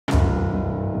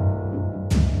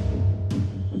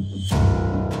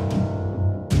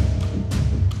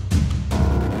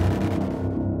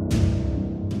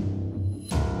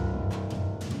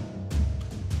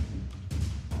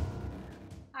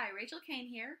Caine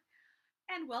here,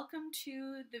 and welcome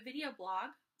to the video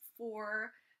blog for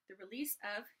the release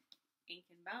of Ink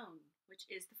and Bone, which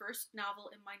is the first novel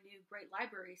in my new Great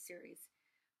Library series.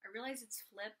 I realize it's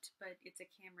flipped, but it's a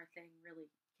camera thing,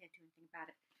 really can't do anything about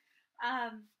it.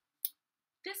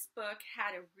 This book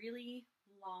had a really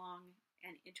long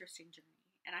and interesting journey,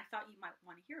 and I thought you might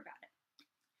want to hear about it.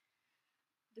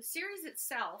 The series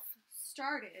itself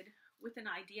started with an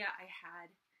idea I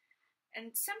had.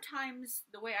 And sometimes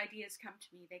the way ideas come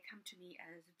to me, they come to me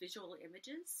as visual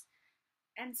images.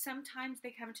 And sometimes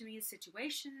they come to me as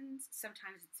situations.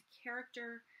 Sometimes it's a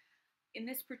character. In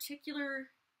this particular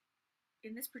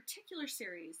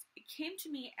series, it came to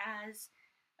me as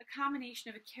a combination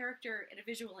of a character and a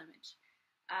visual image.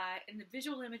 And the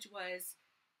visual image was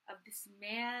of this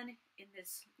man in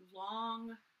this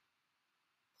long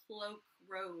cloak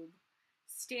robe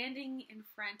standing in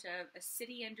front of a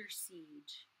city under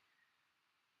siege,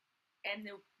 and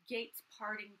the gates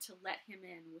parting to let him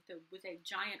in with a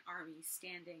giant army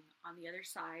standing on the other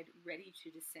side ready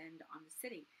to descend on the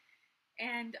city.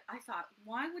 And I thought,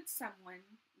 why would someone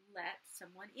let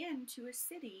someone into a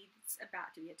city that's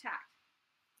about to be attacked?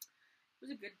 It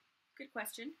was a good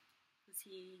question. Was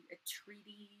he a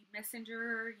treaty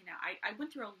messenger? You know, I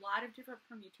went through a lot of different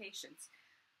permutations,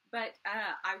 but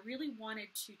I really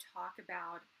wanted to talk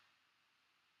about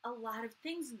a lot of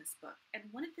things in this book. And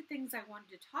one of the things I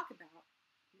wanted to talk about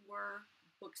were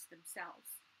books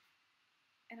themselves.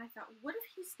 And I thought, what if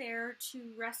he's there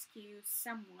to rescue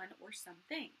someone or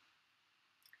something?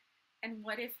 And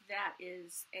what if that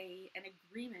is an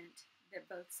agreement that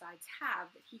both sides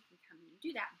have, that he can come in and do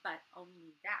that, but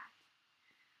only that?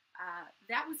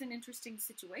 That was an interesting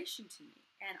situation to me,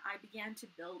 and I began to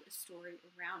build a story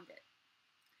around it.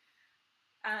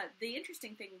 The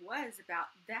interesting thing was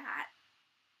about that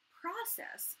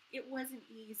process, it wasn't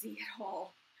easy at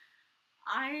all.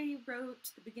 I wrote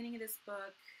the beginning of this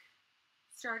book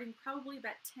starting probably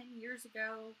about 10 years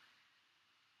ago.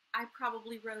 I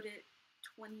probably wrote it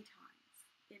 20 times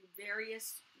in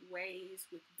various ways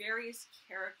with various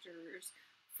characters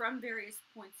from various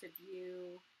points of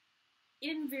view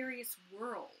in various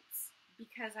worlds,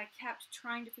 because I kept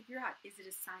trying to figure out, is it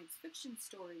a science fiction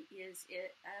story? Is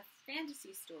it a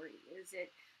fantasy story? Is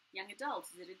it young adult?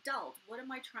 Is it adult? What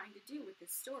am I trying to do with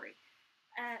this story?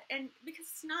 And because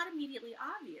it's not immediately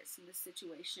obvious in this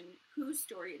situation whose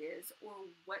story it is or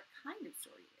what kind of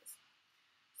story it is.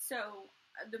 So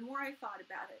the more I thought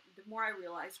about it, the more I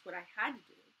realized what I had to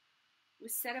do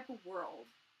was set up a world.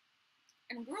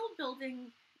 And world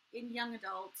building in young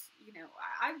adults, you know,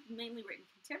 I've mainly written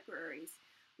contemporaries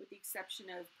with the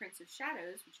exception of Prince of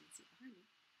Shadows, which you can see behind me.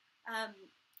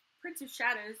 Prince of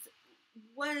Shadows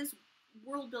was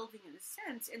world building in a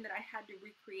sense, in that I had to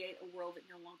recreate a world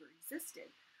that no longer existed.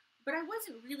 But I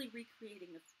wasn't really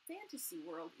recreating a fantasy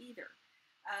world either.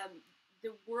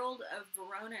 The world of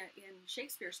Verona in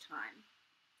Shakespeare's time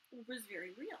was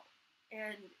very real.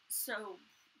 And so,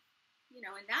 you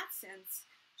know, in that sense,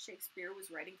 Shakespeare was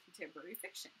writing contemporary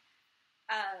fiction.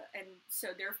 And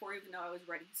so therefore, even though I was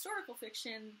writing historical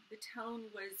fiction, the tone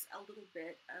was a little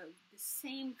bit of the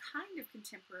same kind of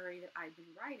contemporary that I'd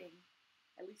been writing,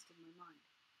 at least in my mind.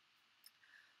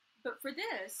 But for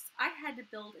this, I had to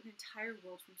build an entire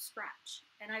world from scratch,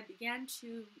 and I began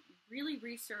to really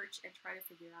research and try to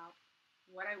figure out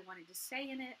what I wanted to say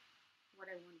in it, what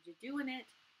I wanted to do in it,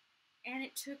 and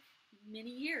it took many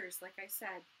years. Like I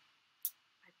said,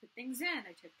 I put things in,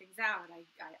 I took things out, I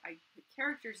put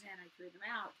characters in, I threw them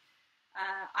out.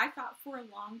 I thought for a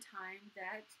long time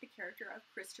that the character of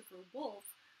Christopher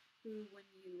Wolfe, who, when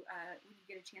you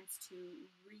get a chance to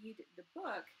read the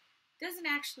book, doesn't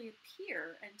actually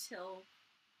appear until,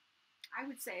 I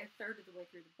would say, a third of the way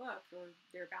through the book, or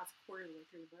thereabouts, a quarter of the way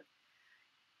through the book.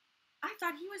 I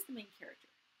thought he was the main character,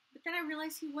 but then I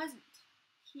realized he wasn't.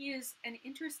 He is an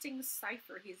interesting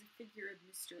cipher. He is a figure of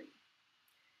mystery.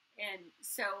 And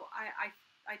so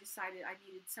I decided I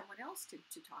needed someone else to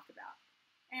talk about.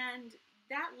 And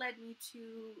that led me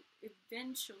to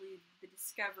eventually the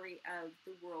discovery of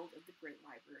the world of the Great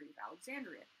Library of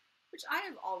Alexandria, which I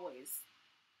have always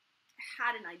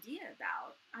had an idea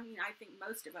about. I mean, I think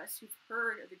most of us who've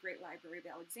heard of the Great Library of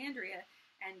Alexandria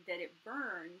and that it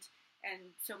burned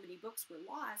and so many books were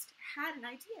lost had an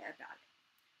idea about it.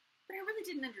 But I really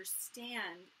didn't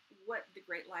understand what the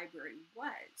Great Library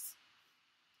was.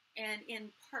 And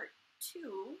in part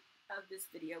 2 of this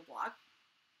video blog,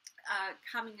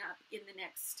 coming up in the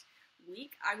next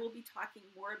week, I will be talking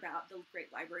more about the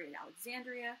Great Library at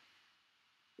Alexandria,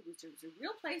 which was a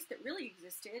real place that really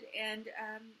existed and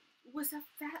was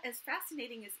as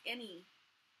fascinating as any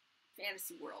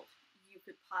fantasy world you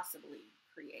could possibly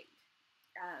create.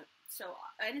 So,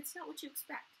 and it's not what you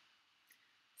expect.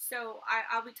 So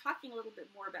I'll be talking a little bit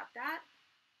more about that.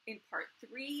 In part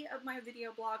 3 of my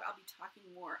video blog, I'll be talking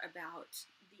more about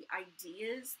the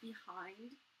ideas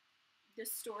behind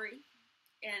this story,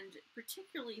 and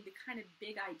particularly the kind of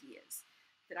big ideas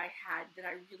that I had that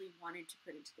I really wanted to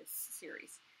put into this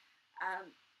series.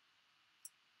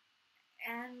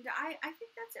 And I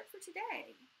think that's it for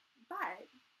today. But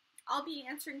I'll be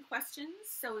answering questions,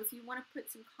 so if you want to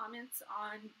put some comments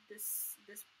on this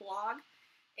blog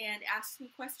and ask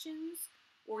me questions,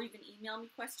 or even email me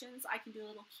questions, I can do a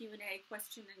little Q&A,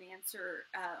 question and answer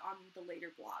on the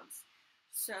later blogs.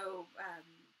 So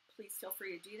please feel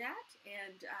free to do that.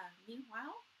 And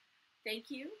meanwhile, thank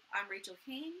you. I'm Rachel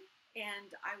Caine,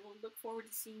 and I will look forward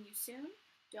to seeing you soon.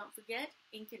 Don't forget,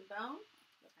 Ink and Bone.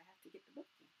 Look, I have to get the book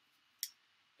here.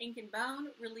 Ink and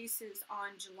Bone releases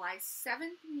on July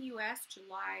 7th in the US,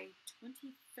 July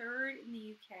 23rd in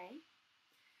the UK,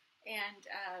 and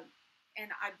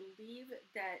I believe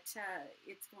that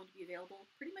it's going to be available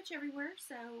pretty much everywhere,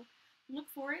 so look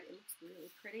for it. It looks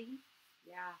really pretty.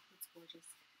 Yeah, it's gorgeous.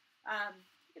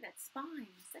 Look at that spine.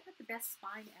 Is that not the best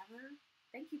spine ever?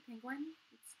 Thank you, Penguin.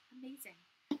 It's amazing.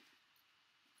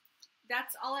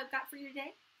 That's all I've got for you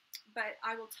today, but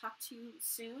I will talk to you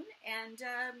soon. And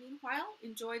meanwhile,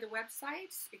 enjoy the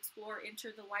website, explore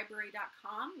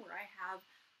enterthelibrary.com, where I have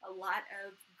a lot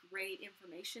of great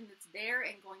information that's there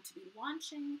and going to be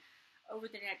launching over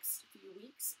the next few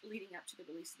weeks leading up to the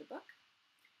release of the book.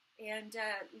 And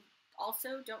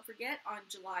also, don't forget, on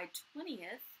July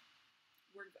 20th,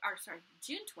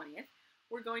 June 20th,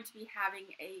 we're going to be having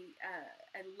a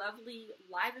lovely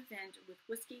live event with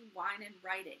Whiskey, Wine, and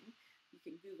Writing. You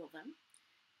can Google them.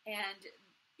 And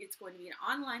it's going to be an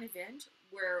online event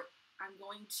where I'm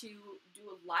going to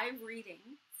do a live reading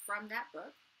from that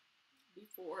book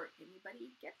before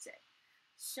anybody gets it.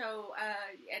 So,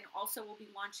 and also we'll be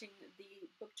launching the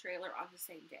book trailer on the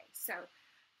same day. So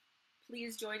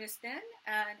please join us then,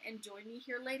 and join me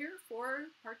here later for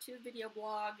part 2 video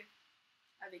blog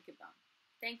of Ink and Bone.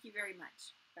 Thank you very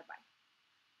much. Bye-bye.